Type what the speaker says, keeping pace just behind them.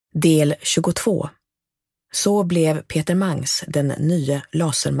Del 22. Så blev Peter Mangs den nya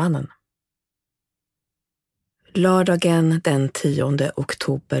lasermannen. Lördagen den 10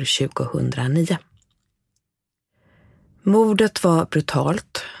 oktober 2009. Mordet var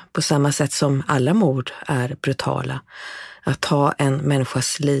brutalt, på samma sätt som alla mord är brutala. Att ta en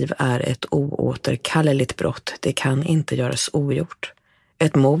människas liv är ett oåterkalleligt brott, det kan inte göras ogjort.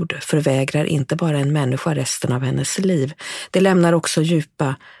 Ett mord förvägrar inte bara en människa resten av hennes liv, det lämnar också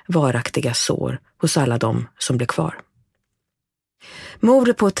djupa, varaktiga sår hos alla de som blir kvar.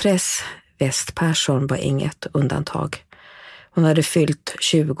 Mordet på Therese West Persson var inget undantag. Hon hade fyllt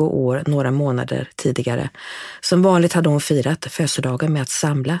 20 år några månader tidigare. Som vanligt hade hon firat födelsedagen med att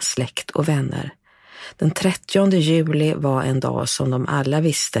samla släkt och vänner. Den 30 juli var en dag som de alla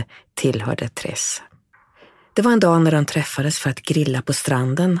visste tillhörde Therese. Det var en dag när de träffades för att grilla på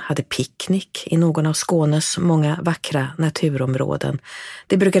stranden, hade picknick i någon av Skånes många vackra naturområden.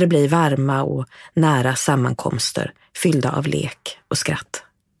 Det brukade bli varma och nära sammankomster, fyllda av lek och skratt.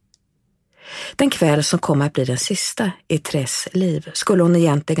 Den kväll som kom att bli den sista i Therese liv skulle hon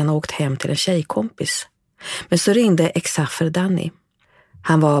egentligen ha åkt hem till en tjejkompis. Men så ringde Exafer Danny.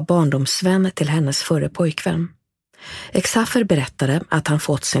 Han var barndomsvän till hennes förre pojkvän. Exafer berättade att han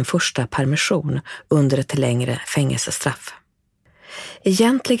fått sin första permission under ett längre fängelsestraff.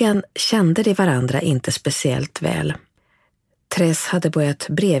 Egentligen kände de varandra inte speciellt väl. Therese hade börjat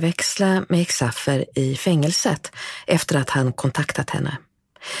brevväxla med Exafer i fängelset efter att han kontaktat henne.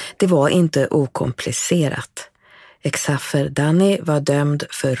 Det var inte okomplicerat. Exafer Danny var dömd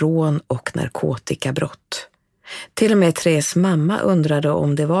för rån och narkotikabrott. Till och med Therese mamma undrade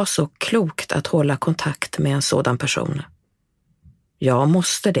om det var så klokt att hålla kontakt med en sådan person. Jag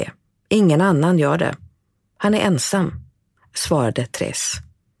måste det. Ingen annan gör det. Han är ensam, svarade Therese.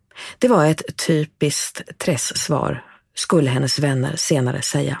 Det var ett typiskt Therese-svar, skulle hennes vänner senare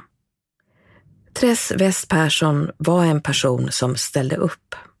säga. Therese West Persson var en person som ställde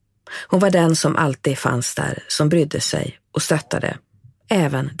upp. Hon var den som alltid fanns där, som brydde sig och stöttade,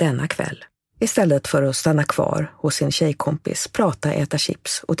 även denna kväll. Istället för att stanna kvar hos sin tjejkompis, prata, äta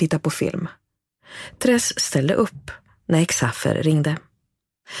chips och titta på film. Therese ställde upp när Exafer ringde.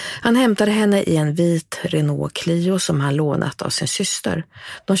 Han hämtade henne i en vit Renault Clio som han lånat av sin syster.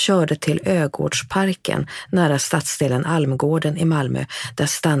 De körde till Ögårdsparken nära stadsdelen Almgården i Malmö. Där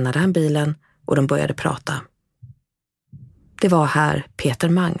stannade han bilen och de började prata. Det var här Peter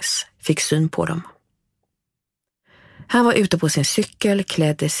Mangs fick syn på dem. Han var ute på sin cykel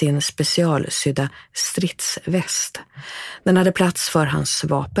klädd i sin specialsydda stridsväst. Den hade plats för hans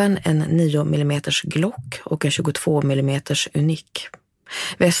vapen, en 9 mm Glock och en 22 mm Unik.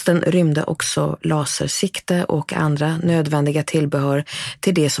 Västen rymde också lasersikte och andra nödvändiga tillbehör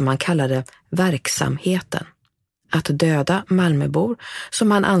till det som han kallade verksamheten. Att döda Malmöbor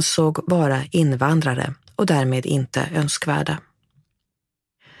som han ansåg vara invandrare och därmed inte önskvärda.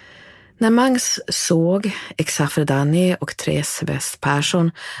 När Mangs såg Exafer Danny och Therese West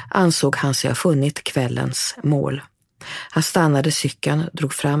Persson ansåg han sig ha funnit kvällens mål. Han stannade cykeln,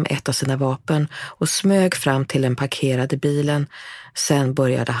 drog fram ett av sina vapen och smög fram till den parkerade bilen. Sen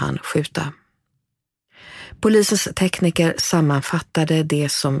började han skjuta. Polisens tekniker sammanfattade det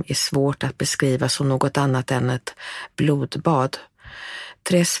som är svårt att beskriva som något annat än ett blodbad.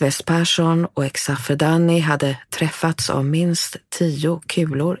 Therese West Persson och Exafer Danny hade träffats av minst 10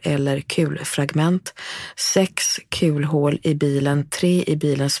 kulor eller kulfragment, 6 kulhål i bilen, 3 i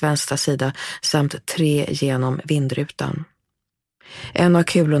bilens vänstra sida samt 3 genom vindrutan. En av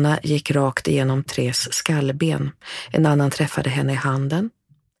kulorna gick rakt igenom Therese skallben, en annan träffade henne i handen.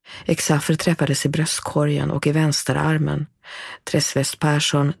 Exafer träffades i bröstkorgen och i vänsterarmen. Therese West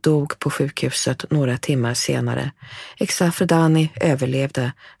Persson dog på sjukhuset några timmar senare. Exafer Danny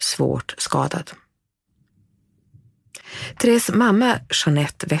överlevde svårt skadad. Therese mamma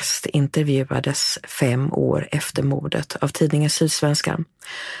Jeanette West intervjuades 5 år efter mordet av tidningen Sydsvenskan.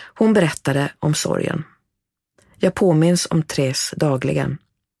 Hon berättade om sorgen. Jag påminns om Therese dagligen.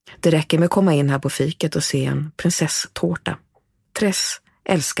 Det räcker med att komma in här på fiket och se en prinsesstårta. Therese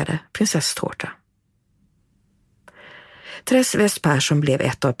älskade prinsesstårta. Therese West Persson blev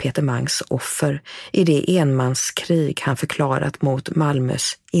ett av Peter Mangs offer i det enmanskrig han förklarat mot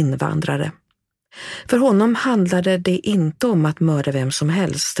Malmös invandrare. För honom handlade det inte om att mörda vem som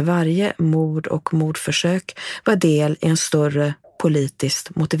helst. Varje mord och mordförsök var del i en större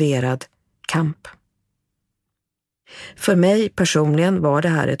politiskt motiverad kamp. För mig personligen var det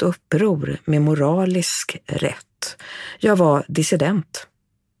här ett uppror med moralisk rätt. Jag var dissident,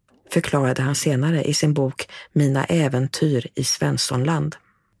 förklarade han senare i sin bok Mina äventyr i Svenssonland.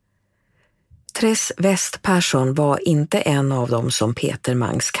 Therese West Persson var inte en av dem som Peter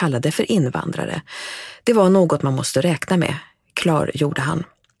Mangs kallade för invandrare. Det var något man måste räkna med, klargjorde han.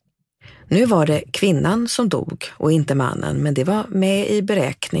 Nu var det kvinnan som dog och inte mannen, men det var med i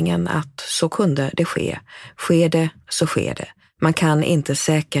beräkningen att så kunde det ske. Sker det så sker det. Man kan inte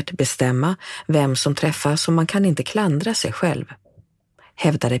säkert bestämma vem som träffas och man kan inte klandra sig själv,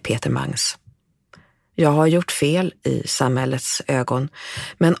 hävdade Peter Mangs. Jag har gjort fel i samhällets ögon,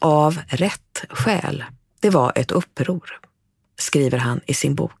 men av rätt skäl. Det var ett uppror, skriver han i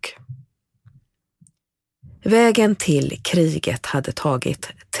sin bok. Vägen till kriget hade tagit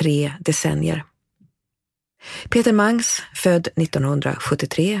 3 decennier. Peter Mangs, född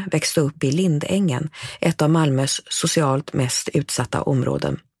 1973, växte upp i Lindängen, ett av Malmös socialt mest utsatta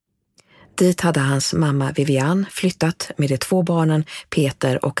områden. Dit hade hans mamma Vivian flyttat med de 2 barnen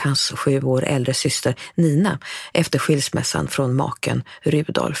Peter och hans 7 år äldre syster Nina efter skilsmässan från maken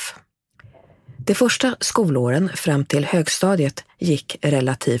Rudolf. De första skolåren fram till högstadiet gick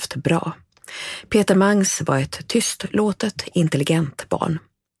relativt bra. Peter Mangs var ett tystlåtet, intelligent barn.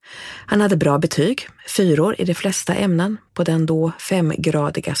 Han hade bra betyg, 4 i de flesta ämnen på den då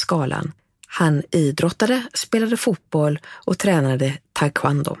 5-gradiga skalan. Han idrottade, spelade fotboll och tränade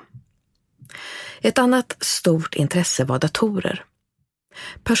taekwondo. Ett annat stort intresse var datorer.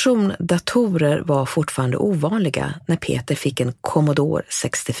 Persondatorer var fortfarande ovanliga när Peter fick en Commodore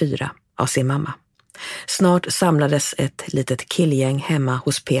 64 av sin mamma. Snart samlades ett litet killgäng hemma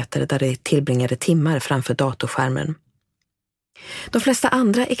hos Peter där de tillbringade timmar framför datorskärmen. De flesta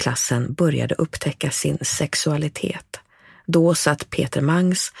andra i klassen började upptäcka sin sexualitet. Då satt Peter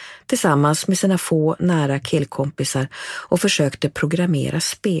Mangs tillsammans med sina få nära killkompisar och försökte programmera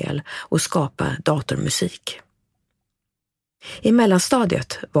spel och skapa datormusik. I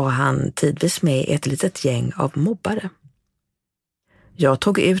mellanstadiet var han tidvis med i ett litet gäng av mobbare. Jag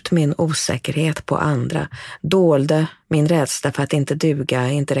tog ut min osäkerhet på andra, dolde min rädsla för att inte duga,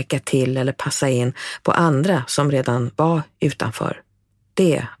 inte räcka till eller passa in på andra som redan var utanför.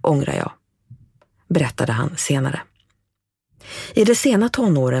 Det ångrar jag, berättade han senare. I de sena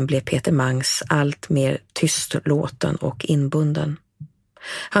tonåren blev Peter Mangs allt mer tystlåten och inbunden.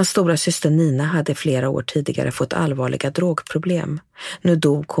 Hans stora syster Nina hade flera år tidigare fått allvarliga drogproblem. Nu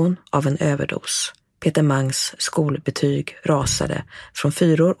dog hon av en överdos. Peter Mangs skolbetyg rasade från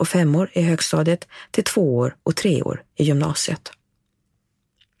 4 och 5 i högstadiet till 2 och 3 i gymnasiet.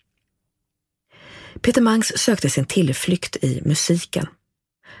 Peter Mangs sökte sin tillflykt i musiken.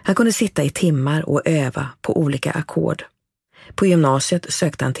 Han kunde sitta i timmar och öva på olika ackord. På gymnasiet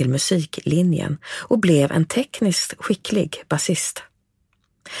sökte han till musiklinjen och blev en tekniskt skicklig basist.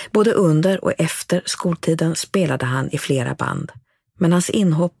 Både under och efter skoltiden spelade han i flera band, men hans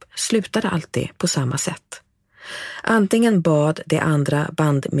inhopp slutade alltid på samma sätt. Antingen bad de andra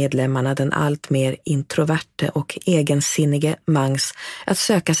bandmedlemmarna den allt mer introverte och egensinnige Mangs att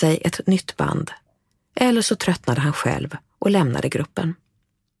söka sig ett nytt band, eller så tröttnade han själv och lämnade gruppen.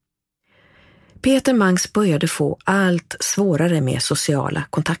 Peter Mangs började få allt svårare med sociala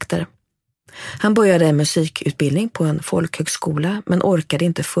kontakter. Han började en musikutbildning på en folkhögskola men orkade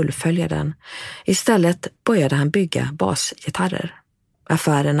inte fullfölja den. Istället började han bygga basgitarrer.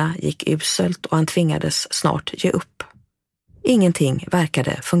 Affärerna gick uselt och han tvingades snart ge upp. Ingenting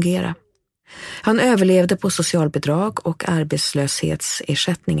verkade fungera. Han överlevde på socialbidrag och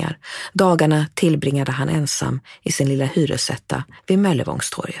arbetslöshetsersättningar. Dagarna tillbringade han ensam i sin lilla hyresetta vid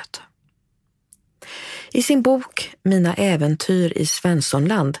Möllevångstorget. I sin bok Mina äventyr i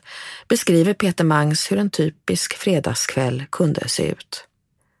Svenssonland beskriver Peter Mangs hur en typisk fredagskväll kunde se ut.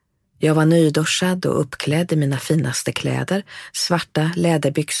 Jag var nyduschad och uppklädd i mina finaste kläder, svarta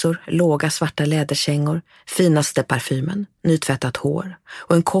läderbyxor, låga svarta läderkängor, finaste parfymen, nytvättat hår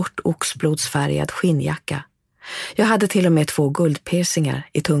och en kort oxblodsfärgad skinnjacka. Jag hade till och med 2 guldpiercingar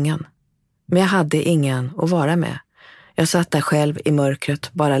i tungan. Men jag hade ingen att vara med. Jag satt där själv i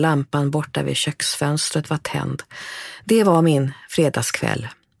mörkret, bara lampan borta vid köksfönstret var tänd. Det var min fredagskväll,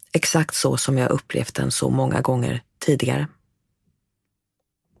 exakt så som jag upplevt den så många gånger tidigare.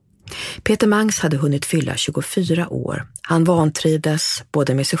 Peter Mangs hade hunnit fylla 24 år. Han vantrivdes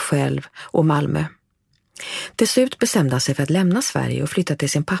både med sig själv och Malmö. Till slut bestämde han sig för att lämna Sverige och flytta till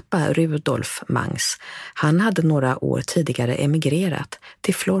sin pappa Rudolf Mangs. Han hade några år tidigare emigrerat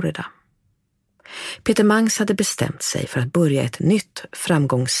till Florida. Peter Mangs hade bestämt sig för att börja ett nytt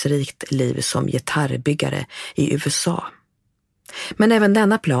framgångsrikt liv som gitarrbyggare i USA. Men även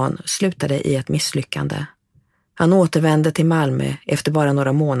denna plan slutade i ett misslyckande. Han återvände till Malmö efter bara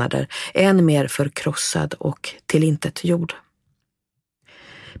några månader, än mer förkrossad och tillintetgjord.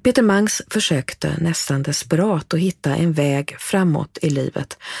 Peter Mangs försökte nästan desperat att hitta en väg framåt i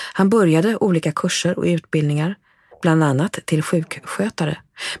livet. Han började olika kurser och utbildningar, bland annat till sjukskötare,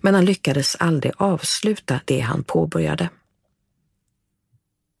 men han lyckades aldrig avsluta det han påbörjade.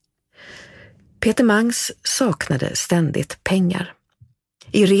 Peter Mangs saknade ständigt pengar.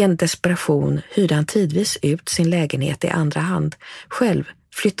 I ren desperation hyrde han tidvis ut sin lägenhet i andra hand. Själv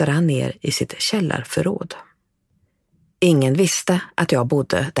flyttade han ner i sitt källarförråd. Ingen visste att jag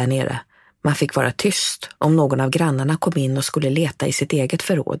bodde där nere. Man fick vara tyst om någon av grannarna kom in och skulle leta i sitt eget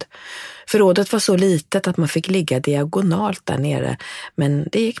förråd. Förrådet var så litet att man fick ligga diagonalt där nere, men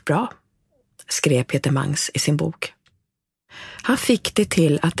det gick bra, skrev Peter Mangs i sin bok. Han fick det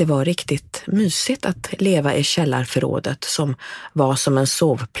till att det var riktigt mysigt att leva i källarförrådet som var som en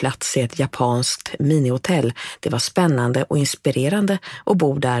sovplats i ett japanskt minihotell. Det var spännande och inspirerande att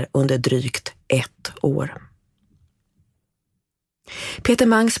bo där under drygt 1 år. Peter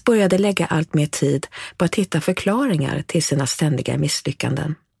Mangs började lägga allt mer tid på att hitta förklaringar till sina ständiga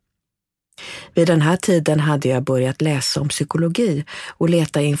misslyckanden. Vid den här tiden hade jag börjat läsa om psykologi och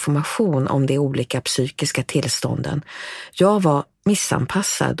leta information om de olika psykiska tillstånden. Jag var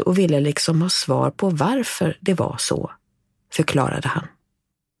missanpassad och ville liksom ha svar på varför det var så, förklarade han.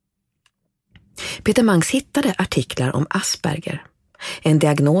 Peter Mangs hittade artiklar om Asperger, en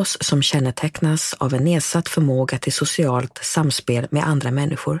diagnos som kännetecknas av en nedsatt förmåga till socialt samspel med andra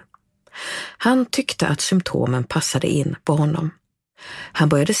människor. Han tyckte att symptomen passade in på honom. Han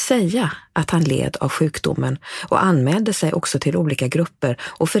började säga att han led av sjukdomen och anmälde sig också till olika grupper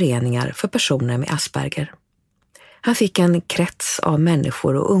och föreningar för personer med Asperger. Han fick en krets av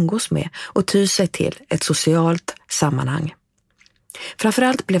människor att umgås med och ty sig till ett socialt sammanhang.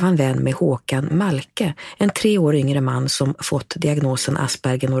 Framförallt blev han vän med Håkan Malke, en 3 år yngre man som fått diagnosen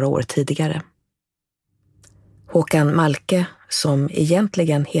Asperger några år tidigare. Håkan Malke, som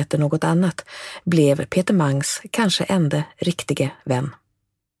egentligen heter något annat, blev Peter Mangs kanske enda riktige vän.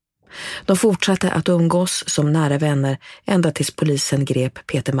 De fortsatte att umgås som nära vänner ända tills polisen grep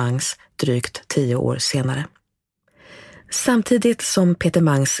Peter Mangs drygt 10 år senare. Samtidigt som Peter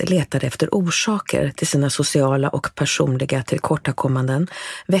Mangs letade efter orsaker till sina sociala och personliga tillkortakommanden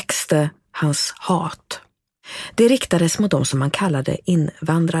växte hans hat. Det riktades mot dem som han kallade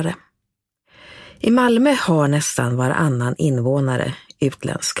invandrare. I Malmö har nästan varannan invånare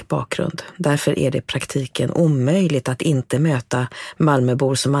utländsk bakgrund. Därför är det i praktiken omöjligt att inte möta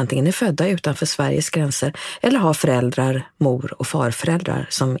Malmöbor som antingen är födda utanför Sveriges gränser eller har föräldrar, mor- och farföräldrar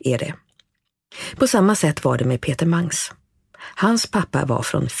som är det. På samma sätt var det med Peter Mangs. Hans pappa var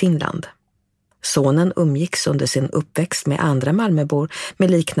från Finland. Sonen umgicks under sin uppväxt med andra Malmöbor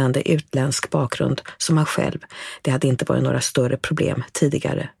med liknande utländsk bakgrund som han själv. Det hade inte varit några större problem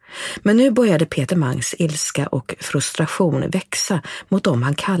tidigare. Men nu började Peter Mangs ilska och frustration växa mot dem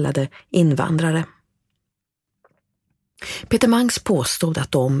han kallade invandrare. Peter Mangs påstod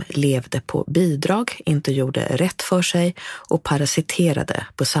att de levde på bidrag, inte gjorde rätt för sig och parasiterade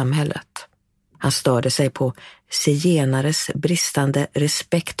på samhället. Han störde sig på zigenares bristande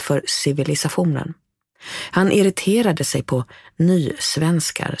respekt för civilisationen. Han irriterade sig på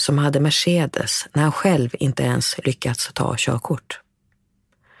nysvenskar som hade Mercedes när han själv inte ens lyckats ta körkort.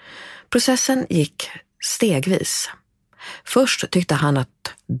 Processen gick stegvis. Först tyckte han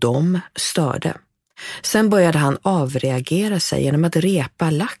att de störde. Sen började han avreagera sig genom att repa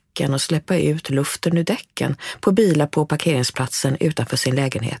lacken och släppa ut luften ur däcken på bilar på parkeringsplatsen utanför sin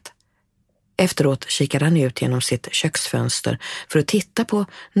lägenhet. Efteråt kikade han ut genom sitt köksfönster för att titta på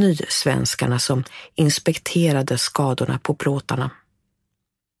nysvenskarna som inspekterade skadorna på plåtarna.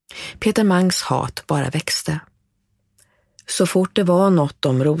 Peter Mangs hat bara växte. Så fort det var något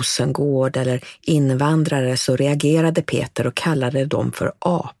om Rosengård eller invandrare så reagerade Peter och kallade dem för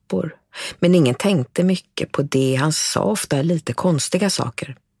apor. Men ingen tänkte mycket på det, han sa ofta lite konstiga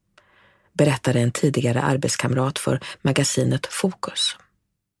saker, berättade en tidigare arbetskamrat för magasinet Fokus.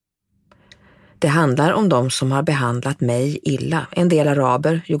 Det handlar om de som har behandlat mig illa, en del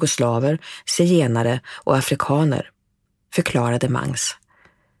araber, jugoslaver, zigenare och afrikaner, förklarade Mangs.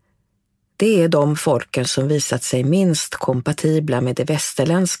 Det är de folken som visat sig minst kompatibla med det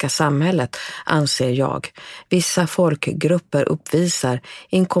västerländska samhället, anser jag. Vissa folkgrupper uppvisar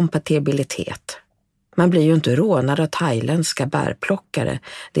inkompatibilitet. Man blir ju inte rånad av thailändska bärplockare.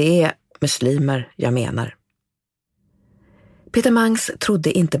 Det är muslimer jag menar. Peter Mangs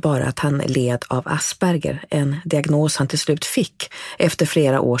trodde inte bara att han led av Asperger, en diagnos han till slut fick efter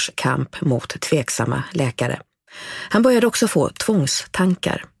flera års kamp mot tveksamma läkare. Han började också få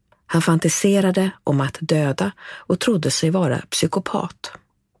tvångstankar. Han fantiserade om att döda och trodde sig vara psykopat.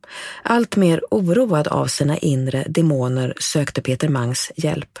 Allt mer oroad av sina inre demoner sökte Peter Mangs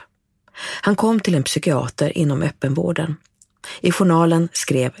hjälp. Han kom till en psykiater inom öppenvården. I journalen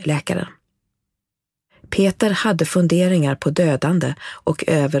skrev läkaren: Peter hade funderingar på dödande och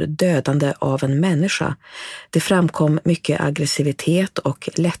över dödande av en människa. Det framkom mycket aggressivitet och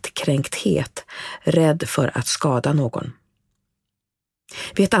lättkränkthet, rädd för att skada någon.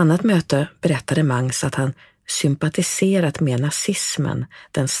 Vid ett annat möte berättade Mangs att han sympatiserat med nazismen,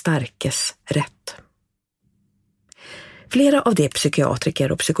 den starkes rätt. Flera av de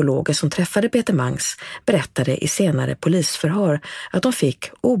psykiatriker och psykologer som träffade Peter Mangs berättade i senare polisförhör att de fick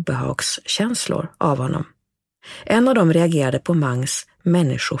obehagskänslor av honom. En av dem reagerade på Mangs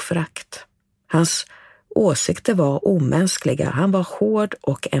människoförakt. Hans åsikter var omänskliga, han var hård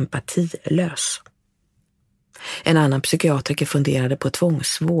och empatilös. En annan psykiatriker funderade på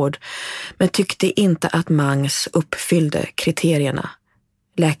tvångsvård men tyckte inte att Mangs uppfyllde kriterierna.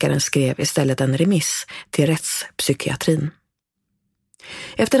 Läkaren skrev istället en remiss till rättspsykiatrin.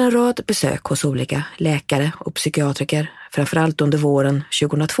 Efter en rad besök hos olika läkare och psykiatriker, framförallt under våren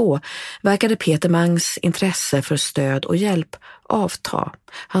 2002, verkade Peter Mangs intresse för stöd och hjälp avta.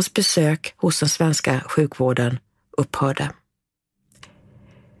 Hans besök hos den svenska sjukvården upphörde.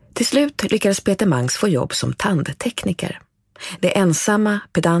 Till slut lyckades Peter Mangs få jobb som tandtekniker. Det ensamma,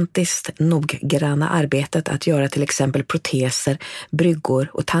 pedantiskt, noggranna arbetet att göra till exempel proteser, bryggor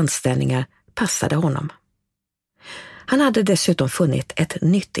och tandställningar passade honom. Han hade dessutom funnit ett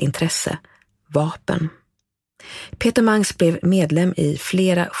nytt intresse, vapen. Peter Mangs blev medlem i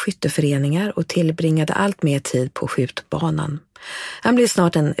flera skytteföreningar och tillbringade allt mer tid på skjutbanan. Han blev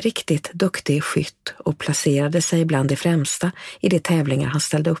snart en riktigt duktig skytt och placerade sig bland de främsta i de tävlingar han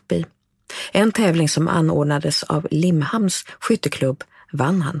ställde upp i. En tävling som anordnades av Limhamns skytteklubb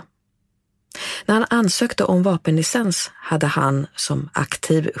vann han. När han ansökte om vapenlicens hade han som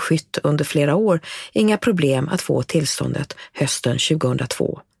aktiv skytt under flera år inga problem att få tillståndet hösten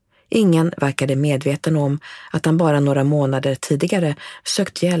 2002. Ingen verkade medveten om att han bara några månader tidigare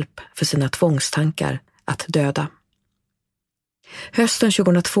sökt hjälp för sina tvångstankar att döda. Hösten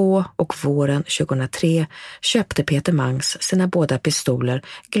 2002 och våren 2003 köpte Peter Mangs sina båda pistoler,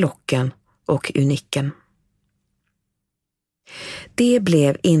 Glocken och Uniken. Det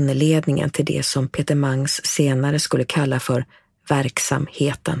blev inledningen till det som Peter Mangs senare skulle kalla för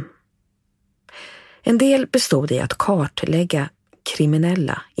verksamheten. En del bestod i att kartlägga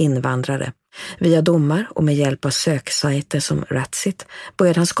kriminella invandrare. Via domar och med hjälp av söksajter som Ratsit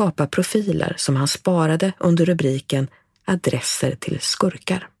började han skapa profiler som han sparade under rubriken adresser till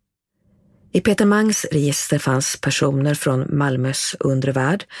skurkar. I Peter Mangs register fanns personer från Malmös undre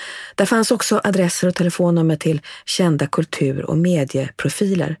värld. Där fanns också adresser och telefonnummer till kända kultur- och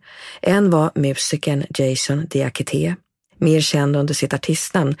medieprofiler. En var musikern Jason Diakité, mer känd under sitt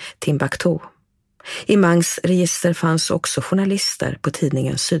artistnamn Timbuktu. I Mangs register fanns också journalister på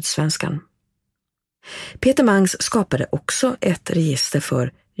tidningen Sydsvenskan. Peter Mangs skapade också ett register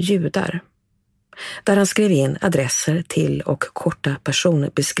för judar, där han skrev in adresser till och korta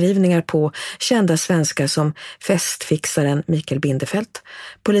personbeskrivningar på kända svenskar som festfixaren Mikael Bindefeld,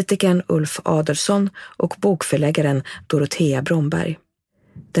 politikern Ulf Adelsohn och bokförläggaren Dorothea Bromberg.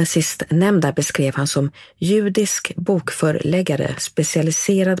 Den sistnämnda beskrev han som judisk bokförläggare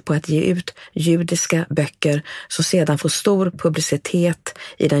specialiserad på att ge ut judiska böcker som sedan får stor publicitet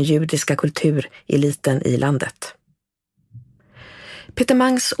i den judiska kultureliten i landet. Peter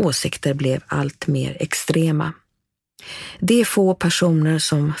Mangs åsikter blev allt mer extrema. De få personer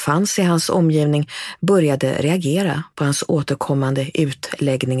som fanns i hans omgivning började reagera på hans återkommande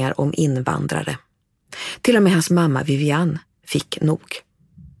utläggningar om invandrare. Till och med hans mamma Vivian fick nog.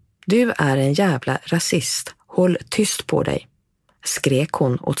 Du är en jävla rasist, håll tyst på dig, skrek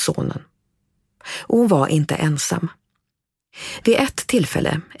hon åt sonen. Och hon var inte ensam. Vid ett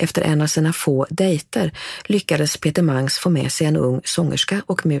tillfälle, efter en av sina få dejter, lyckades Peter Mangs få med sig en ung sångerska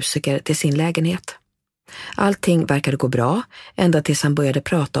och musiker till sin lägenhet. Allting verkade gå bra, ända tills han började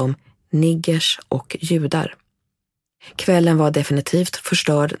prata om niggers och judar. Kvällen var definitivt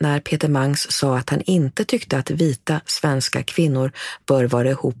förstörd när Peter Mangs sa att han inte tyckte att vita svenska kvinnor bör vara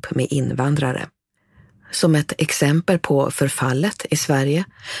ihop med invandrare. Som ett exempel på förfallet i Sverige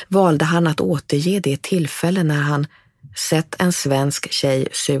valde han att återge det tillfälle när han sett en svensk tjej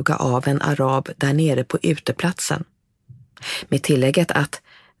suga av en arab där nere på uteplatsen. Med tillägget att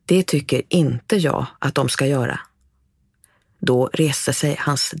det tycker inte jag att de ska göra. Då reste sig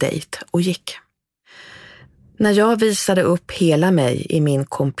hans dejt och gick. När jag visade upp hela mig i min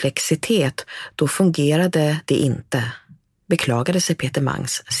komplexitet, då fungerade det inte, beklagade sig Peter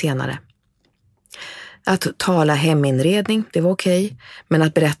Mangs senare. Att tala heminredning, det var okej, men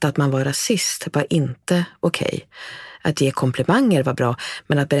att berätta att man var rasist var inte okej. Att ge komplimanger var bra,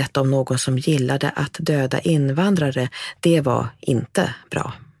 men att berätta om någon som gillade att döda invandrare, det var inte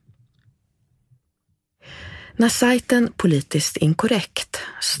bra. När sajten Politiskt inkorrekt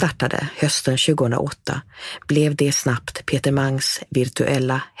startade hösten 2008 blev det snabbt Peter Mangs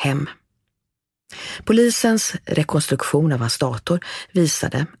virtuella hem. Polisens rekonstruktion av hans dator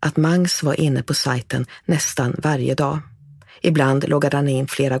visade att Mangs var inne på sajten nästan varje dag. Ibland loggade han in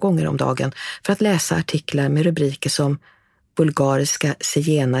flera gånger om dagen för att läsa artiklar med rubriker som "Bulgariska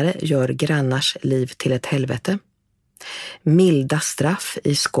zigenare gör grannars liv till ett helvete", "Milda straff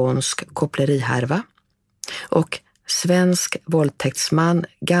i skånsk kopplerihärva" och "Svensk våldtäktsman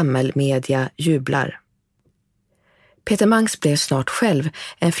gammelmedia jublar". Peter Mangs blev snart själv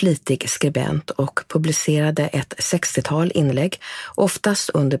en flitig skribent och publicerade ett 60-tal inlägg, oftast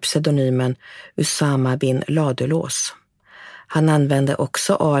under pseudonymen Usama bin Ladulås. Han använde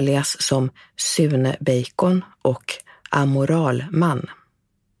också alias som Sune Bacon och Amoralman.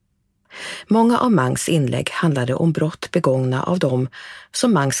 Många av Mangs inlägg handlade om brott begångna av dem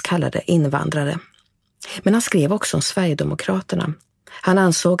som Mangs kallade invandrare. Men han skrev också om Sverigedemokraterna. Han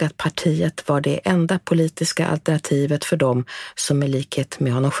ansåg att partiet var det enda politiska alternativet för dem som i likhet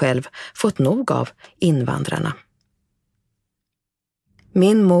med honom själv fått nog av invandrarna.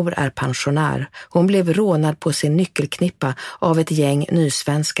 Min mor är pensionär. Hon blev rånad på sin nyckelknippa av ett gäng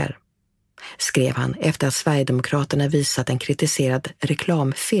nysvenskar, skrev han efter att Sverigedemokraterna visat en kritiserad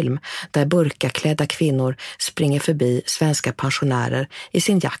reklamfilm där burkaklädda kvinnor springer förbi svenska pensionärer i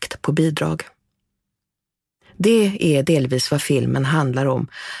sin jakt på bidrag. Det är delvis vad filmen handlar om,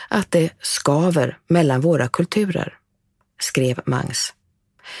 att det skaver mellan våra kulturer, skrev Mangs.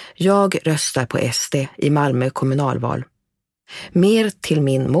 Jag röstar på SD i Malmö kommunalval. Mer till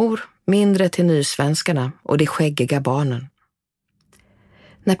min mor, mindre till nysvenskarna och de skäggiga barnen.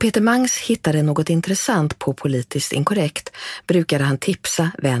 När Peter Mangs hittade något intressant på Politiskt inkorrekt brukade han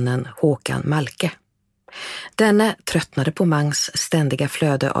tipsa vännen Håkan Malke. Denne tröttnade på Mangs ständiga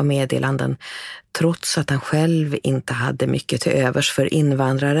flöde av meddelanden. Trots att han själv inte hade mycket till övers för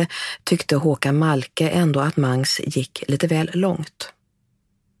invandrare tyckte Håkan Malke ändå att Mangs gick lite väl långt.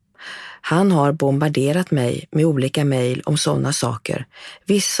 Han har bombarderat mig med olika mejl om sådana saker.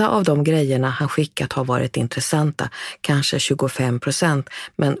 Vissa av de grejerna han skickat har varit intressanta, kanske 25%,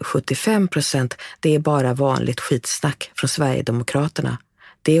 men 75% det är bara vanligt skitsnack från Sverigedemokraterna.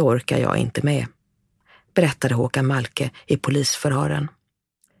 Det orkar jag inte med, berättade Håkan Malke i polisförhören.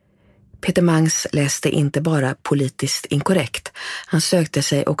 Peter Mangs läste inte bara Politiskt inkorrekt, han sökte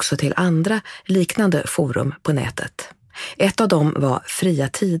sig också till andra liknande forum på nätet. Ett av dem var Fria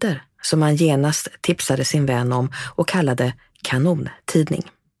Tider, som han genast tipsade sin vän om och kallade kanontidning.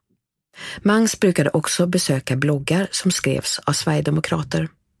 Mangs brukade också besöka bloggar som skrevs av Sverigedemokrater.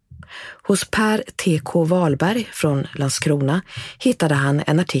 Hos Per T.K. Wahlberg från Landskrona hittade han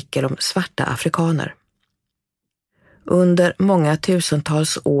en artikel om svarta afrikaner. Under många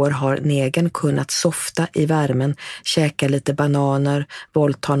tusentals år har negern kunnat softa i värmen, käka lite bananer,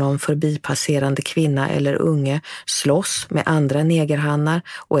 våldta någon förbipasserande kvinna eller unge, slåss med andra negerhannar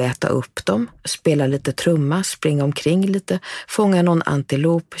och äta upp dem, spela lite trumma, springa omkring lite, fånga någon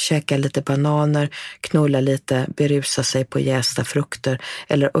antilop, käka lite bananer, knulla lite, berusa sig på jästa frukter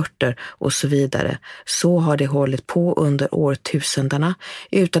eller örter och så vidare. Så har det hållit på under årtusendena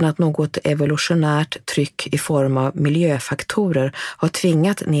utan att något evolutionärt tryck i form av miljöfaktorer har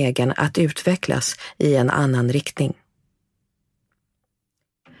tvingat negern att utvecklas i en annan riktning.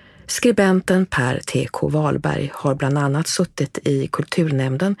 Skribenten Per T.K. Wahlberg har bland annat suttit i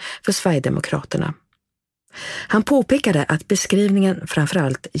kulturnämnden för Sverigedemokraterna. Han påpekade att beskrivningen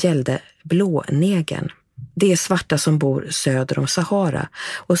framförallt gällde blånegern, de svarta som bor söder om Sahara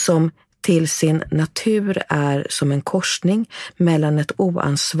och som till sin natur är som en korsning mellan ett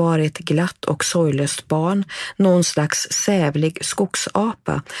oansvarigt, glatt och sorglöst barn, någon slags sävlig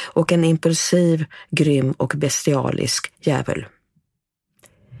skogsapa och en impulsiv, grym och bestialisk djävul.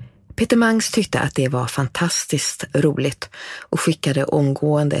 Peter Mangs tyckte att det var fantastiskt roligt och skickade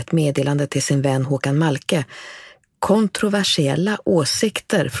omgående ett meddelande till sin vän Håkan Malke. Kontroversiella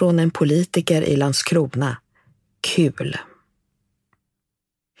åsikter från en politiker i Landskrona. Kul!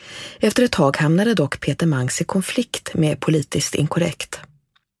 Efter ett tag hamnade dock Peter Mangs i konflikt med Politiskt inkorrekt.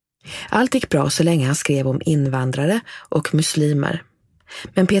 Allt gick bra så länge han skrev om invandrare och muslimer.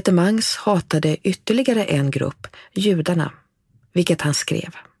 Men Peter Mangs hatade ytterligare en grupp, judarna, vilket han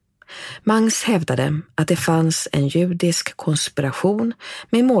skrev. Mangs hävdade att det fanns en judisk konspiration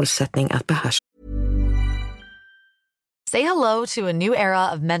med målsättning att behärska. Say hello to a new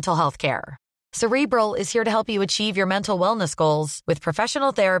era of mental health care. Cerebral is here to help you achieve your mental wellness goals with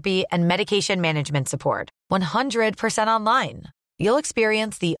professional therapy and medication management support. 100% online. You'll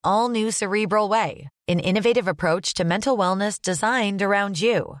experience the all-new Cerebral Way, an innovative approach to mental wellness designed around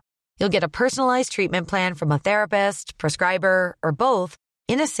you. You'll get a personalized treatment plan from a therapist, prescriber, or both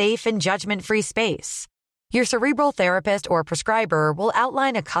in a safe and judgment-free space. Your Cerebral therapist or prescriber will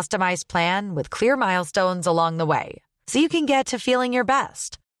outline a customized plan with clear milestones along the way, so you can get to feeling your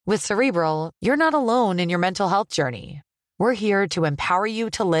best. With Cerebral, you're not alone in your mental health journey. We're here to empower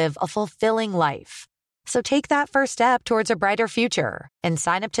you to live a fulfilling life. So take that first step towards a brighter future and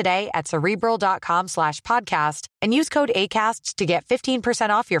sign up today at Cerebral.com/podcast and use code ACAST to get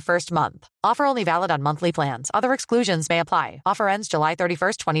 15% off your first month. Offer only valid on monthly plans. Other exclusions may apply. Offer ends July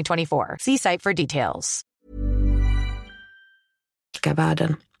 31st, 2024. See site for details.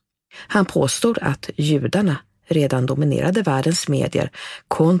 Världen. Han påstod att judarna redan dominerade världens medier,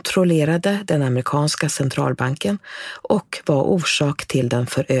 kontrollerade den amerikanska centralbanken och var orsak till den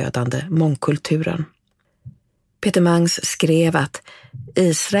förödande mångkulturen. Peter Mangs skrev att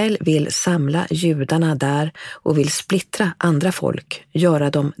Israel vill samla judarna där och vill splittra andra folk, göra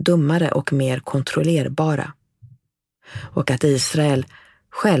dem dummare och mer kontrollerbara. Och att Israel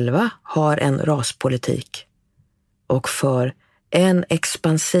själva har en raspolitik och för en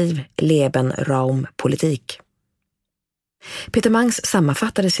expansiv Lebensraumpolitik. Peter Mangs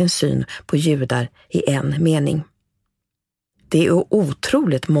sammanfattade sin syn på judar i en mening. Det är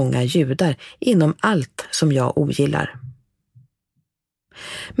otroligt många judar inom allt som jag ogillar.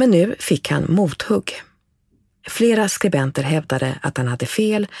 Men nu fick han mothugg. Flera skribenter hävdade att han hade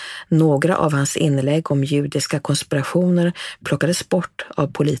fel. Några av hans inlägg om judiska konspirationer plockades bort av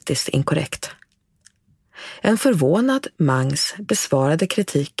politiskt inkorrekt. En förvånad Mangs besvarade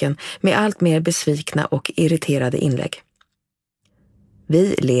kritiken med allt mer besvikna och irriterade inlägg.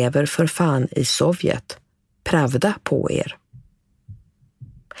 Vi lever för fan i Sovjet. Pravda på er.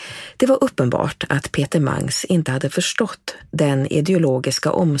 Det var uppenbart att Peter Mangs inte hade förstått den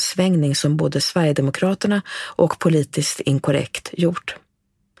ideologiska omsvängning som både Sverigedemokraterna och politiskt inkorrekt gjort.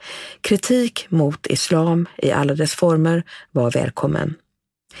 Kritik mot islam i alla dess former var välkommen.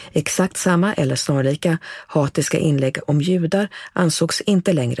 Exakt samma eller snarlika hatiska inlägg om judar ansågs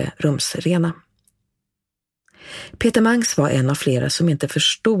inte längre rumsrena. Peter Mangs var en av flera som inte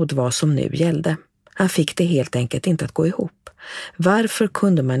förstod vad som nu gällde. Han fick det helt enkelt inte att gå ihop. Varför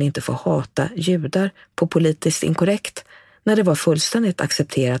kunde man inte få hata judar på politiskt inkorrekt när det var fullständigt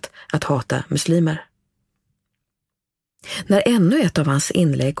accepterat att hata muslimer? När ännu ett av hans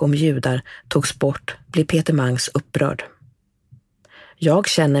inlägg om judar togs bort blev Peter Mangs upprörd. Jag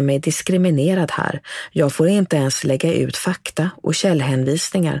känner mig diskriminerad här. Jag får inte ens lägga ut fakta och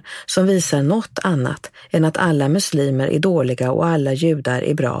källhänvisningar som visar något annat än att alla muslimer är dåliga och alla judar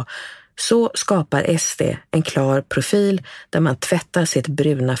är bra. Så skapar SD en klar profil där man tvättar sitt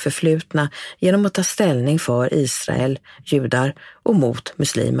bruna förflutna genom att ta ställning för Israel, judar och mot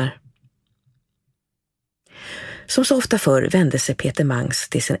muslimer. Som så ofta förr vände sig Peter Mangs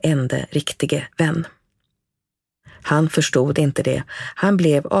till sin enda riktige vän. Han förstod inte det. Han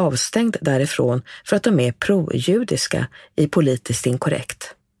blev avstängd därifrån för att de är pro-judiska i politiskt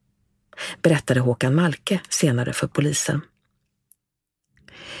inkorrekt. Berättade Håkan Malke senare för polisen.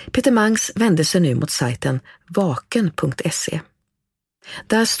 Peter Mangs vände sig nu mot sajten vaken.se.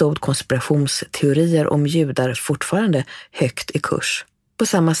 Där stod konspirationsteorier om judar fortfarande högt i kurs, på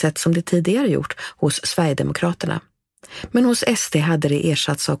samma sätt som det tidigare gjort hos Sverigedemokraterna. Men hos SD hade det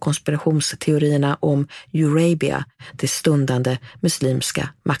ersatts av konspirationsteorierna om Eurabia, det stundande muslimska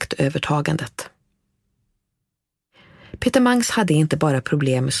maktövertagandet. Peter Mangs hade inte bara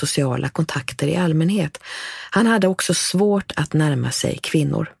problem med sociala kontakter i allmänhet. Han hade också svårt att närma sig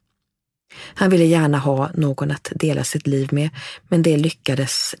kvinnor. Han ville gärna ha någon att dela sitt liv med, men det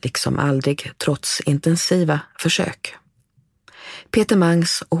lyckades liksom aldrig trots intensiva försök. Peter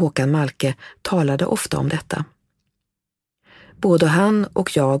Mangs och Håkan Malke talade ofta om detta. Både han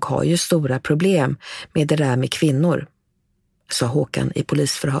och jag har ju stora problem med det där med kvinnor, sa Håkan i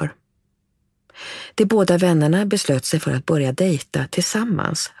polisförhör. De båda vännerna beslöt sig för att börja dejta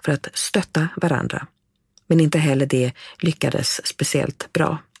tillsammans för att stötta varandra. Men inte heller det lyckades speciellt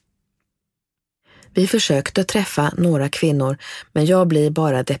bra. Vi försökte träffa några kvinnor, men jag blir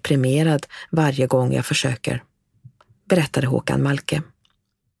bara deprimerad varje gång jag försöker, berättade Håkan Malke.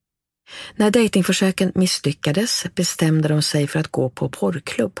 När dejtingförsöken misslyckades bestämde de sig för att gå på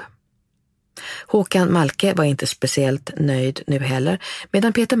porrklubb. Håkan Malke var inte speciellt nöjd nu heller,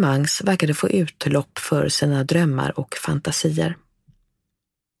 medan Peter Mangs verkade få utlopp för sina drömmar och fantasier.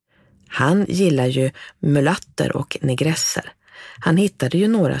 Han gillar ju mulatter och negresser. Han hittade ju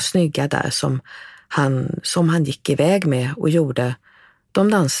några snygga där som han gick iväg med och gjorde.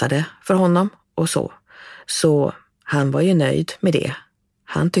 De dansade för honom och så. Så han var ju nöjd med det.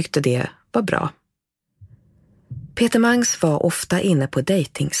 Han tyckte det var bra. Peter Mangs var ofta inne på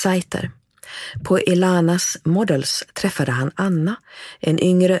datingsajter. På Ilanas Models träffade han Anna, en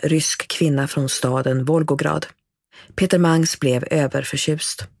yngre rysk kvinna från staden Volgograd. Peter Mangs blev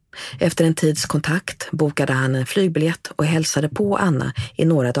överförtjust. Efter en tids kontakt bokade han en flygbiljett och hälsade på Anna i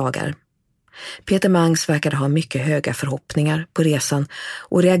några dagar. Peter Mangs verkade ha mycket höga förhoppningar på resan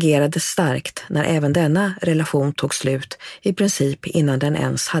och reagerade starkt när även denna relation tog slut, i princip innan den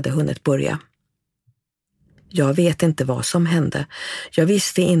ens hade hunnit börja. Jag vet inte vad som hände. Jag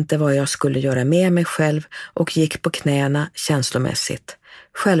visste inte vad jag skulle göra med mig själv och gick på knäna känslomässigt.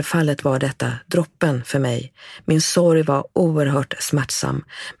 Självfallet var detta droppen för mig. Min sorg var oerhört smärtsam,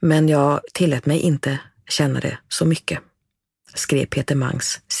 men jag tillät mig inte känna det så mycket, skrev Peter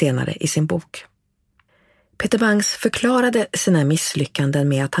Mangs senare i sin bok. Peter Mangs förklarade sina misslyckanden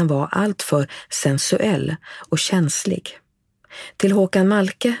med att han var alltför sensuell och känslig. Till Håkan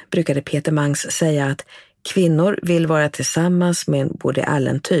Malke brukade Peter Mangs säga att kvinnor vill vara tillsammans med en Woody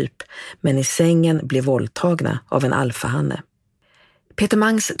Allen-typ, men i sängen blir våldtagna av en alfahanne. Peter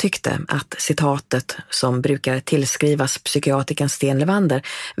Mangs tyckte att citatet, som brukar tillskrivas psykiatrikern Sten Levander,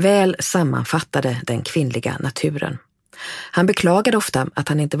 väl sammanfattade den kvinnliga naturen. Han beklagade ofta att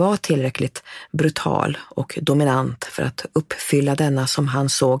han inte var tillräckligt brutal och dominant för att uppfylla denna, som han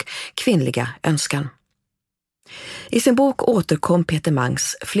såg, kvinnliga önskan. I sin bok återkom Peter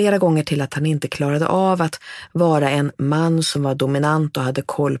Mangs flera gånger till att han inte klarade av att vara en man som var dominant och hade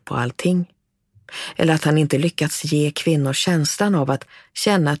koll på allting. Eller att han inte lyckats ge kvinnor känslan av att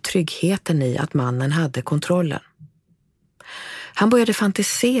känna tryggheten i att mannen hade kontrollen. Han började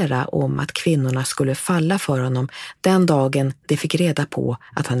fantisera om att kvinnorna skulle falla för honom den dagen de fick reda på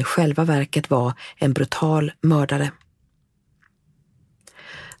att han i själva verket var en brutal mördare.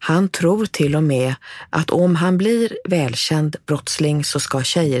 Han tror till och med att om han blir välkänd brottsling så ska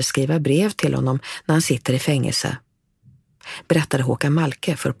tjejer skriva brev till honom när han sitter i fängelse, berättade Håkan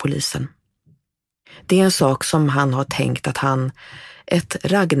Malke för polisen. Det är en sak som han har tänkt ett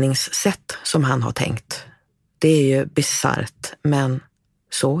raggningssätt som han har tänkt. Det är ju bisarrt, men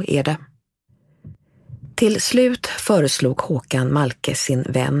så är det. Till slut föreslog Håkan Malke sin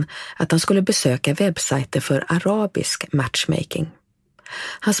vän att han skulle besöka webbsajter för arabisk matchmaking.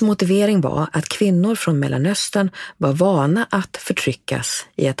 Hans motivering var att kvinnor från Mellanöstern var vana att förtryckas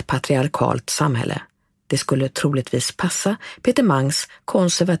i ett patriarkalt samhälle. Det skulle troligtvis passa Peter Mangs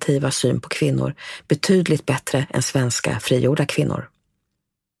konservativa syn på kvinnor betydligt bättre än svenska frigjorda kvinnor.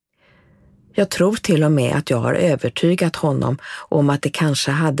 Jag tror till och med att jag har övertygat honom om att det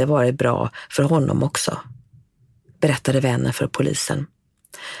kanske hade varit bra för honom också, berättade vännen för polisen.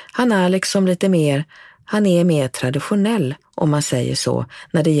 Han är mer traditionell, om man säger så,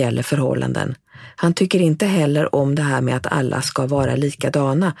 när det gäller förhållanden. Han tycker inte heller om det här med att alla ska vara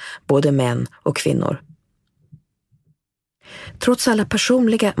likadana, både män och kvinnor. Trots alla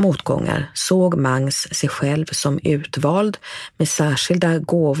personliga motgångar såg Mangs sig själv som utvald med särskilda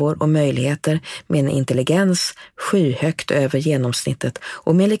gåvor och möjligheter, med en intelligens skyhögt över genomsnittet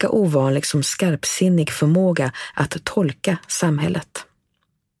och med lika ovanlig som skarpsinnig förmåga att tolka samhället.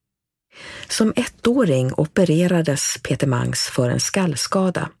 Som 1-åring opererades Peter Mangs för en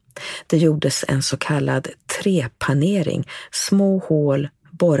skallskada. Det gjordes en så kallad trepanering, små hål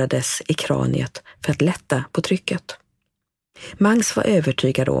borrades i kraniet för att lätta på trycket. Mangs var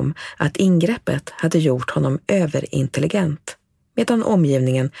övertygad om att ingreppet hade gjort honom överintelligent, medan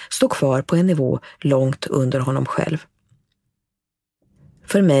omgivningen stod kvar på en nivå långt under honom själv.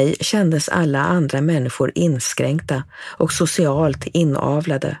 För mig kändes alla andra människor inskränkta och socialt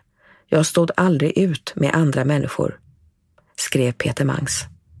inavlade. Jag stod aldrig ut med andra människor, skrev Peter Mangs.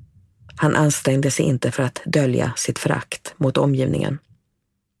 Han ansträngde sig inte för att dölja sitt förakt mot omgivningen.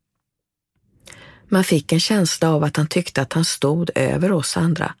 Man fick en känsla av att han tyckte att han stod över oss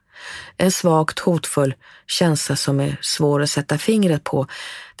andra. En svagt hotfull känsla som är svår att sätta fingret på.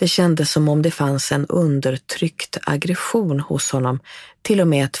 Det kändes som om det fanns en undertryckt aggression hos honom, till och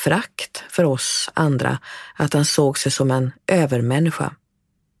med ett förakt för oss andra, att han såg sig som en övermänniska,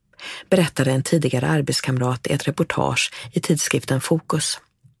 berättade en tidigare arbetskamrat i ett reportage i tidskriften Fokus.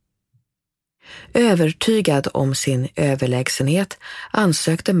 Övertygad om sin överlägsenhet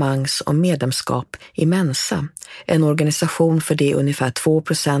ansökte Mangs om medlemskap i Mensa, en organisation för de ungefär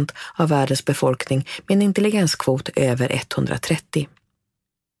 2% av världens befolkning med en intelligenskvot över 130.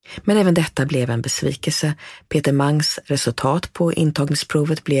 Men även detta blev en besvikelse. Peter Mangs resultat på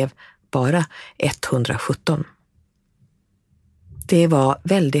intagningsprovet blev bara 117. Det var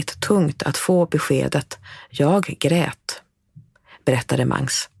väldigt tungt att få beskedet. Jag grät, berättade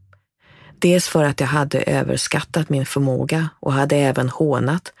Mangs. Dels för att jag hade överskattat min förmåga och hade även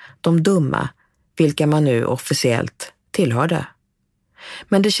hånat de dumma, vilka man nu officiellt tillhörde.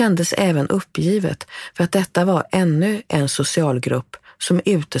 Men det kändes även uppgivet för att detta var ännu en socialgrupp som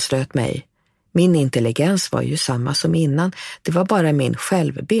uteslöt mig. Min intelligens var ju samma som innan, det var bara min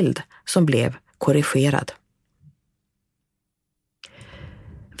självbild som blev korrigerad.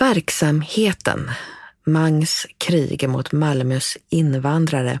 Verksamheten, Mangs krig mot Malmös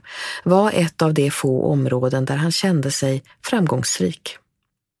invandrare, var ett av de få områden där han kände sig framgångsrik.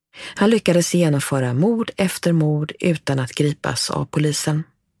 Han lyckades genomföra mord efter mord utan att gripas av polisen.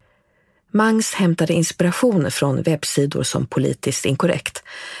 Mangs hämtade inspiration från webbsidor som Politiskt inkorrekt,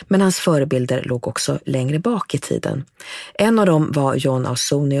 men hans förebilder låg också längre bak i tiden. En av dem var John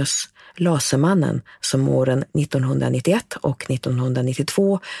Ausonius, Lasermannen, som åren 1991 och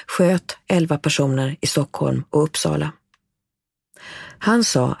 1992 sköt 11 personer i Stockholm och Uppsala. Han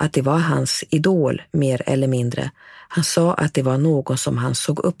sa att det var hans idol mer eller mindre. Han sa att det var någon som han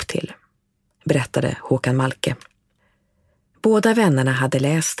såg upp till, berättade Håkan Malke. Båda vännerna hade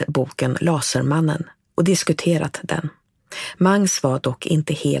läst boken Lasermannen och diskuterat den. Mangs var dock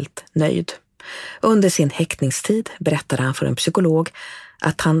inte helt nöjd. Under sin häktningstid berättade han för en psykolog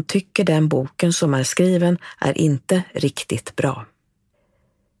att han tycker den boken som är skriven är inte riktigt bra.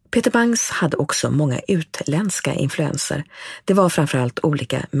 Peter Mangs hade också många utländska influenser. Det var framförallt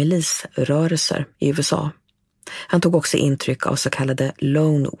olika milisrörelser i USA. Han tog också intryck av så kallade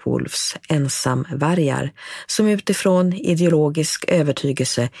lone wolves, ensamvargar, som utifrån ideologisk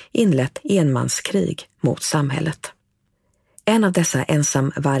övertygelse inlett enmanskrig mot samhället. En av dessa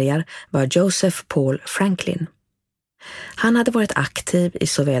ensamvargar var Joseph Paul Franklin. Han hade varit aktiv i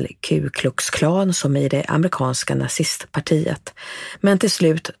såväl Ku Klux Klan som i det amerikanska nazistpartiet, men till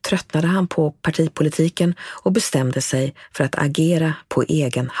slut tröttnade han på partipolitiken och bestämde sig för att agera på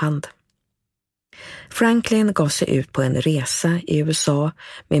egen hand. Franklin gav sig ut på en resa i USA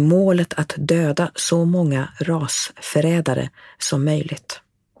med målet att döda så många rasförrädare som möjligt.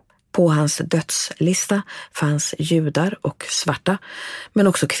 På hans dödslista fanns judar och svarta, men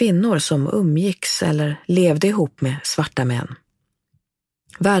också kvinnor som umgicks eller levde ihop med svarta män.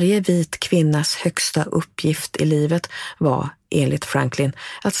 Varje vit kvinnas högsta uppgift i livet var, enligt Franklin,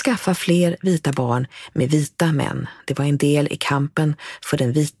 att skaffa fler vita barn med vita män. Det var en del i kampen för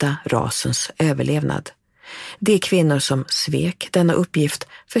den vita rasens överlevnad. De kvinnor som svek denna uppgift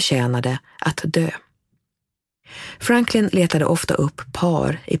förtjänade att dö. Franklin letade ofta upp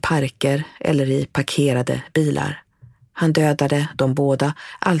par i parker eller i parkerade bilar. Han dödade de båda,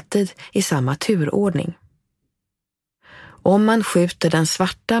 alltid i samma turordning. Om man skjuter den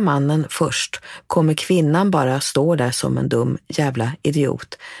svarta mannen först kommer kvinnan bara stå där som en dum jävla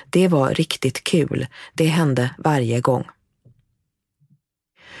idiot. Det var riktigt kul. Det hände varje gång.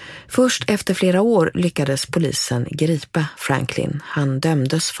 Först efter flera år lyckades polisen gripa Franklin. Han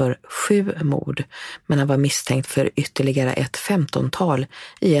dömdes för 7 mord, men han var misstänkt för ytterligare ett 15-tal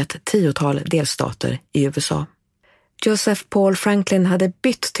i ett 10-tal delstater i USA. Joseph Paul Franklin hade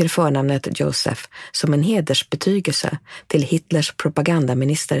bytt till förnamnet Joseph som en hedersbetygelse till Hitlers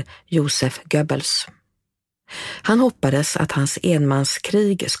propagandaminister Joseph Goebbels. Han hoppades att hans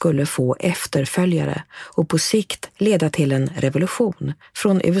enmanskrig skulle få efterföljare och på sikt leda till en revolution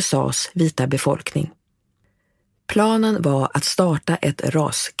från USAs vita befolkning. Planen var att starta ett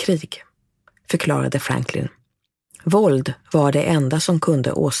raskrig, förklarade Franklin. Våld var det enda som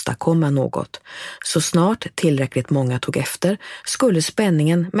kunde åstadkomma något. Så snart tillräckligt många tog efter skulle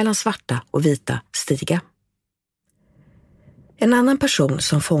spänningen mellan svarta och vita stiga. En annan person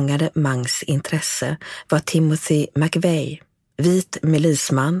som fångade Mangs intresse var Timothy McVeigh, vit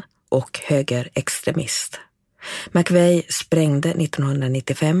milisman och högerextremist. McVeigh sprängde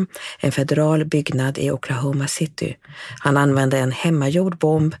 1995 en federal byggnad i Oklahoma City. Han använde en hemmagjord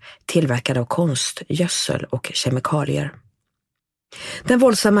bomb tillverkad av konstgödsel och kemikalier. Den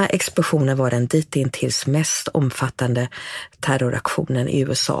våldsamma explosionen var den ditintills mest omfattande terroraktionen i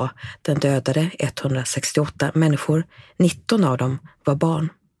USA. Den dödade 168 människor, 19 av dem var barn.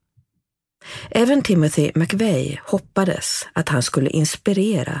 Även Timothy McVeigh hoppades att han skulle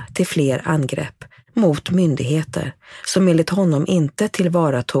inspirera till fler angrepp mot myndigheter som enligt honom inte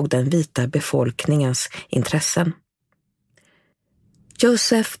tillvaratog den vita befolkningens intressen.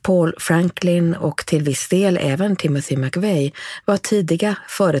 Joseph Paul Franklin och till viss del även Timothy McVeigh var tidiga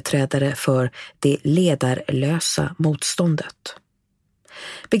företrädare för det ledarlösa motståndet.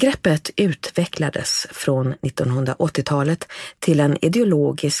 Begreppet utvecklades från 1980-talet till en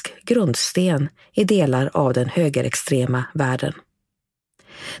ideologisk grundsten i delar av den högerextrema världen.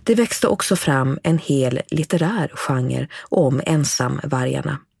 Det växte också fram en hel litterär genre om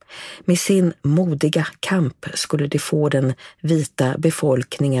ensamvargarna. Med sin modiga kamp skulle de få den vita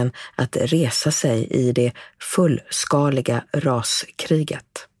befolkningen att resa sig i det fullskaliga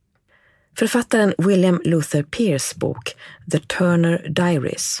raskriget. Författaren William Luther Pierce bok The Turner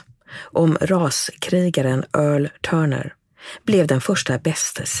Diaries om raskrigaren Earl Turner blev den första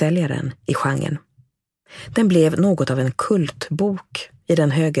bästsäljaren i genren. Den blev något av en kultbok i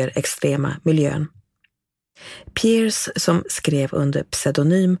den högerextrema miljön. Pierce, som skrev under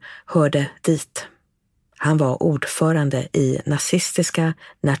pseudonym, hörde dit. Han var ordförande i nazistiska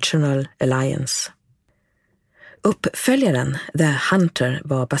National Alliance. Uppföljaren The Hunter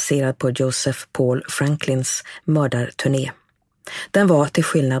var baserad på Joseph Paul Franklins mördarturné. Den var till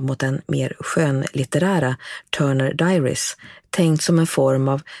skillnad mot den mer skönlitterära Turner Diaries tänkt som en form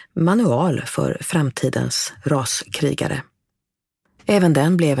av manual för framtidens raskrigare. Även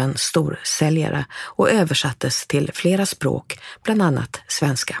den blev en stor säljare och översattes till flera språk, bland annat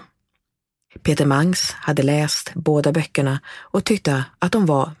svenska. Peter Mangs hade läst båda böckerna och tyckte att de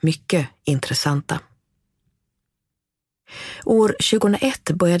var mycket intressanta. År 2001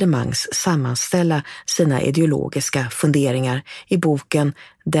 började Mangs sammanställa sina ideologiska funderingar i boken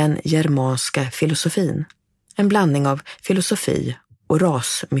Den germanska filosofin, en blandning av filosofi och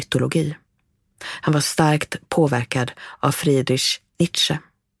rasmytologi. Han var starkt påverkad av Friedrich Nietzsche.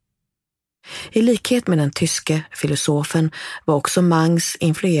 I likhet med den tyske filosofen var också Mangs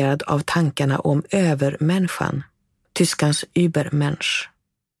influerad av tankarna om övermänniskan, tyskans Übermensch.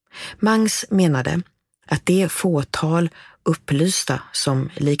 Mangs menade att det fåtal upplysta som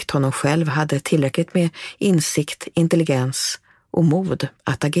likt honom själv hade tillräckligt med insikt, intelligens och mod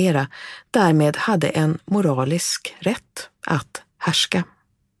att agera, därmed hade en moralisk rätt att härska.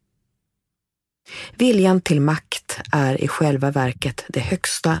 Viljan till makt är i själva verket det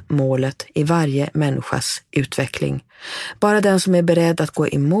högsta målet i varje människas utveckling. Bara den som är beredd att gå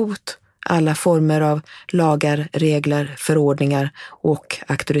emot alla former av lagar, regler, förordningar och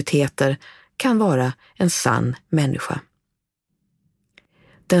auktoriteter kan vara en sann människa.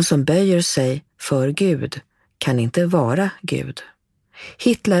 Den som böjer sig för Gud kan inte vara Gud.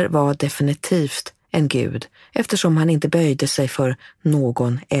 Hitler var definitivt en gud eftersom han inte böjde sig för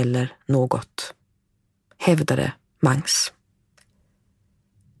någon eller något, hävdade Mangs.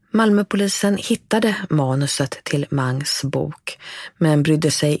 Malmöpolisen hittade manuset till Mangs bok men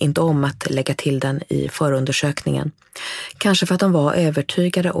brydde sig inte om att lägga till den i förundersökningen. Kanske för att de var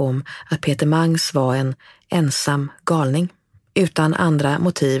övertygade om att Peter Mangs var en ensam galning utan andra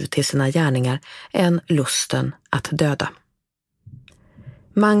motiv till sina gärningar än lusten att döda.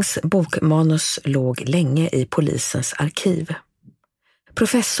 Mangs bokmanus låg länge i polisens arkiv.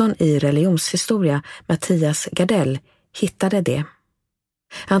 Professorn i religionshistoria Mattias Gardell hittade det.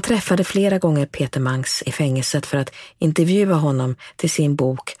 Han träffade flera gånger Peter Mangs i fängelset för att intervjua honom till sin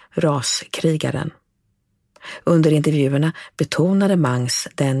bok Raskrigaren. Under intervjuerna betonade Mangs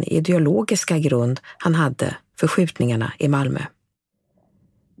den ideologiska grund han hade för skjutningarna i Malmö.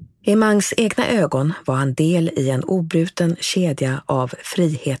 I Mangs egna ögon var han del i en obruten kedja av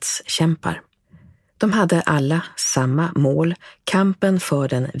frihetskämpar. De hade alla samma mål, kampen för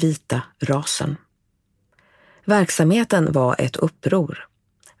den vita rasen. Verksamheten var ett uppror,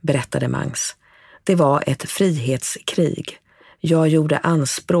 berättade Mangs. Det var ett frihetskrig. Jag gjorde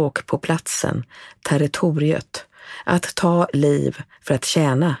anspråk på platsen, territoriet, att ta liv för att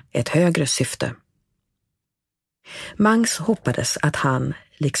tjäna ett högre syfte. Mangs hoppades att han,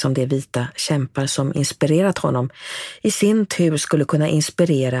 liksom de vita kämpar som inspirerat honom, i sin tur skulle kunna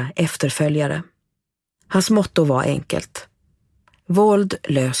inspirera efterföljare. Hans motto var enkelt. Våld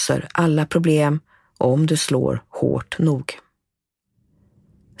löser alla problem om du slår hårt nog.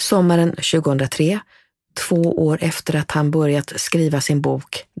 Sommaren 2003, 2 år efter att han börjat skriva sin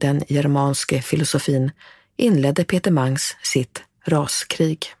bok Den germanska filosofin, inledde Peter Mangs sitt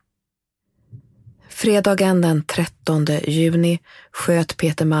raskrig. Fredagen den 13 juni sköt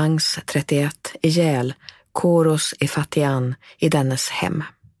Peter Mangs, 31, ihjäl Koros Efatian i dennes hem.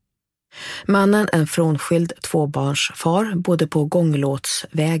 Mannen, en frånskild 2-barnsfar, bodde på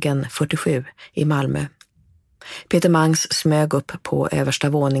Gånglåtsvägen 47 i Malmö. Peter Mangs smög upp på översta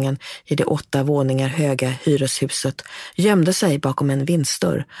våningen i det 8 våningar höga hyreshuset, gömde sig bakom en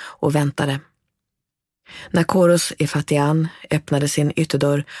vindsdörr och väntade. När Koros Efatian öppnade sin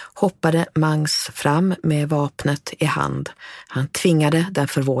ytterdörr hoppade Mangs fram med vapnet i hand. Han tvingade den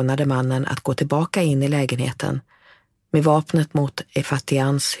förvånade mannen att gå tillbaka in i lägenheten. Med vapnet mot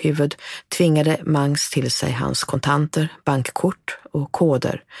Efatians huvud tvingade Mangs till sig hans kontanter, bankkort och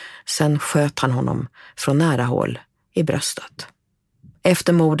koder. Sen sköt han honom från nära håll i bröstet.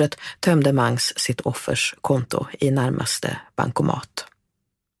 Efter mordet tömde Mangs sitt offers konto i närmaste bankomat.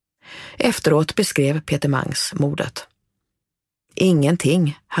 Efteråt beskrev Peter Mangs mordet.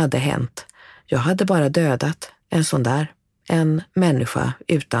 Ingenting hade hänt. Jag hade bara dödat en människa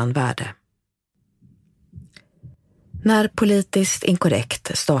utan värde. När Politiskt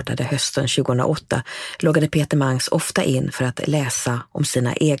inkorrekt startade hösten 2008 loggade Peter Mangs ofta in för att läsa om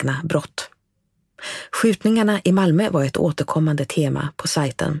sina egna brott. Skjutningarna i Malmö var ett återkommande tema på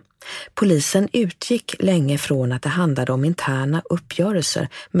sajten. Polisen utgick länge från att det handlade om interna uppgörelser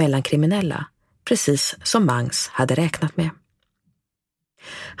mellan kriminella, precis som Mangs hade räknat med.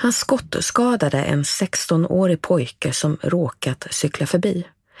 Han skottskadade en 16-årig pojke som råkat cykla förbi.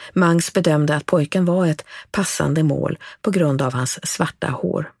 Mangs bedömde att pojken var ett passande mål på grund av hans svarta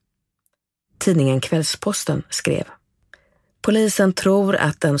hår. Tidningen Kvällsposten skrev: Polisen tror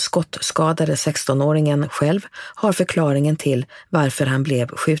att den skottskadade 16-åringen själv har förklaringen till varför han blev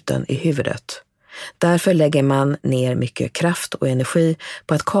skjuten i huvudet. Därför lägger man ner mycket kraft och energi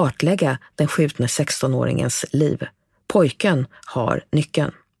på att kartlägga den skjutne 16-åringens liv. Pojken har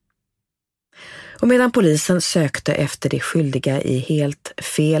nyckeln. Och medan polisen sökte efter de skyldiga i helt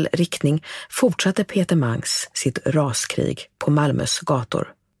fel riktning fortsatte Peter Mangs sitt raskrig på Malmös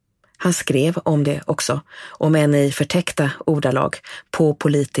gator. Han skrev om det också, om än i förtäckta ordalag, på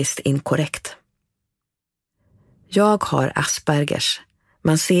Politiskt inkorrekt. Jag har Aspergers.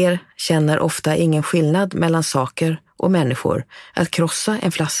 Man känner ofta ingen skillnad mellan saker och människor. Att krossa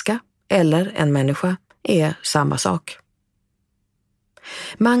en flaska eller en människa är samma sak.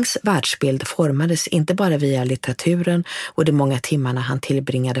 Mangs världsbild formades inte bara via litteraturen och de många timmarna han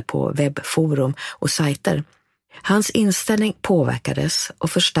tillbringade på webbforum och sajter. Hans inställning påverkades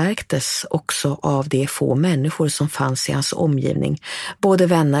och förstärktes också av de få människor som fanns i hans omgivning, både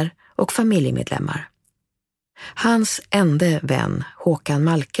vänner och familjemedlemmar. Hans enda vän, Håkan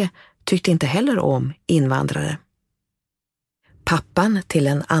Malke, tyckte inte heller om invandrare. Pappan till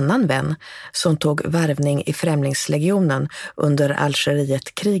en annan vän som tog värvning i Främlingslegionen under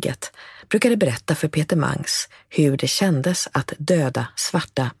Algerietkriget brukade berätta för Peter Mangs hur det kändes att döda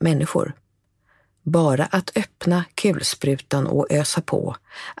svarta människor. Bara att öppna kulsprutan och ösa på,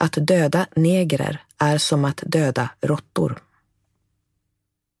 att döda negrer är som att döda råttor.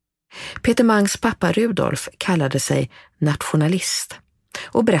 Peter Mangs pappa Rudolf kallade sig nationalist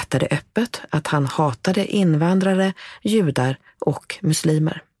och berättade öppet att han hatade invandrare, judar och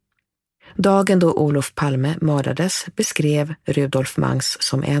muslimer. Dagen då Olof Palme mördades beskrev Rudolf Mangs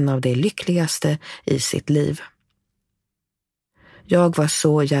som en av de lyckligaste i sitt liv. Jag var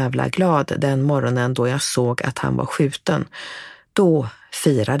så jävla glad den morgonen då jag såg att han var skjuten. Då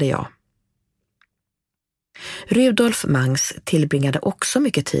firade jag. Rudolf Mangs tillbringade också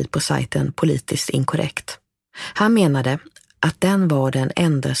mycket tid på sajten Politiskt inkorrekt. Han menade att den var den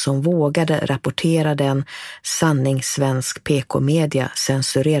enda som vågade rapportera den sanning svensk PK-media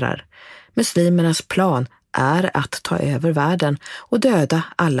censurerar. Muslimernas plan är att ta över världen och döda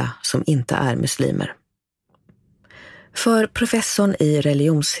alla som inte är muslimer. För professorn i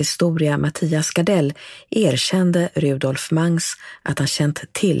religionshistoria Mattias Gardell erkände Rudolf Mangs att han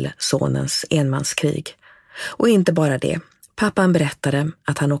känt till sonens enmanskrig. Och inte bara det. Pappan berättade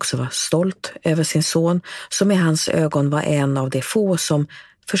att han också var stolt över sin son som i hans ögon var en av de få som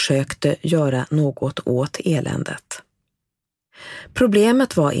försökte göra något åt eländet.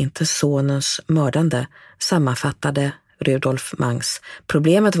 Problemet var inte sonens mördande, sammanfattade Rudolf Mangs.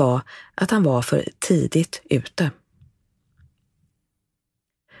 Problemet var att han var för tidigt ute.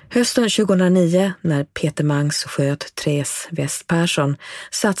 Hösten 2009, när Peter Mangs sköt Therese West Persson,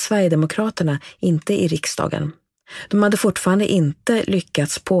 satt Sverigedemokraterna inte i riksdagen. De hade fortfarande inte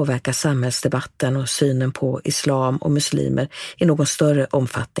lyckats påverka samhällsdebatten och synen på islam och muslimer i någon större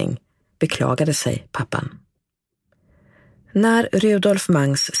omfattning, beklagade sig pappan. När Rudolf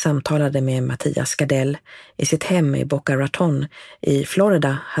Mangs samtalade med Mattias Gardell i sitt hem i Boca Raton i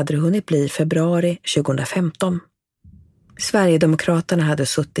Florida hade det hunnit bli februari 2015. Sverigedemokraterna hade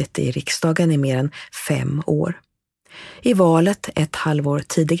suttit i riksdagen i mer än 5 år. I valet ett halvår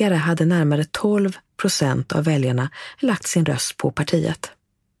tidigare hade närmare 12% av väljarna lagt sin röst på partiet.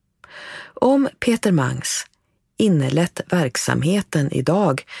 Om Peter Mangs inlett verksamheten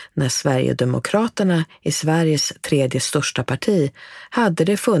idag när Sverigedemokraterna är Sveriges 3:e största parti hade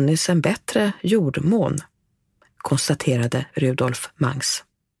det funnits en bättre jordmån, konstaterade Rudolf Mangs.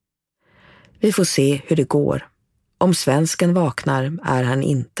 Vi får se hur det går. Om svensken vaknar är han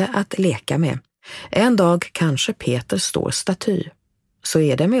inte att leka med. En dag kanske Peter står staty. Så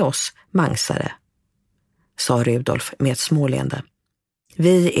är det med oss mangsare, sa Rudolf med ett småleende.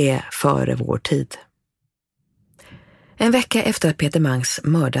 Vi är före vår tid. En vecka efter att Peter Mangs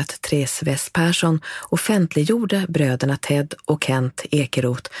mördat Therese West Persson offentliggjorde bröderna Ted och Kent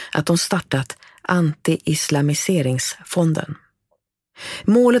Ekeroth att de startat Anti-islamiseringsfonden.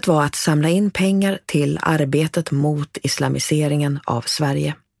 Målet var att samla in pengar till arbetet mot islamiseringen av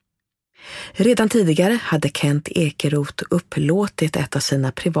Sverige. Redan tidigare hade Kent Ekeroth upplåtit ett av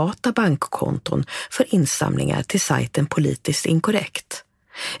sina privata bankkonton för insamlingar till sajten Politiskt inkorrekt.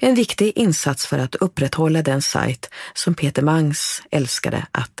 En viktig insats för att upprätthålla den sajt som Peter Mangs älskade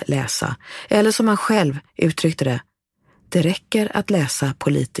att läsa. Eller som han själv uttryckte det: det räcker att läsa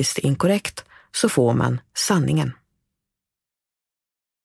Politiskt inkorrekt så får man sanningen.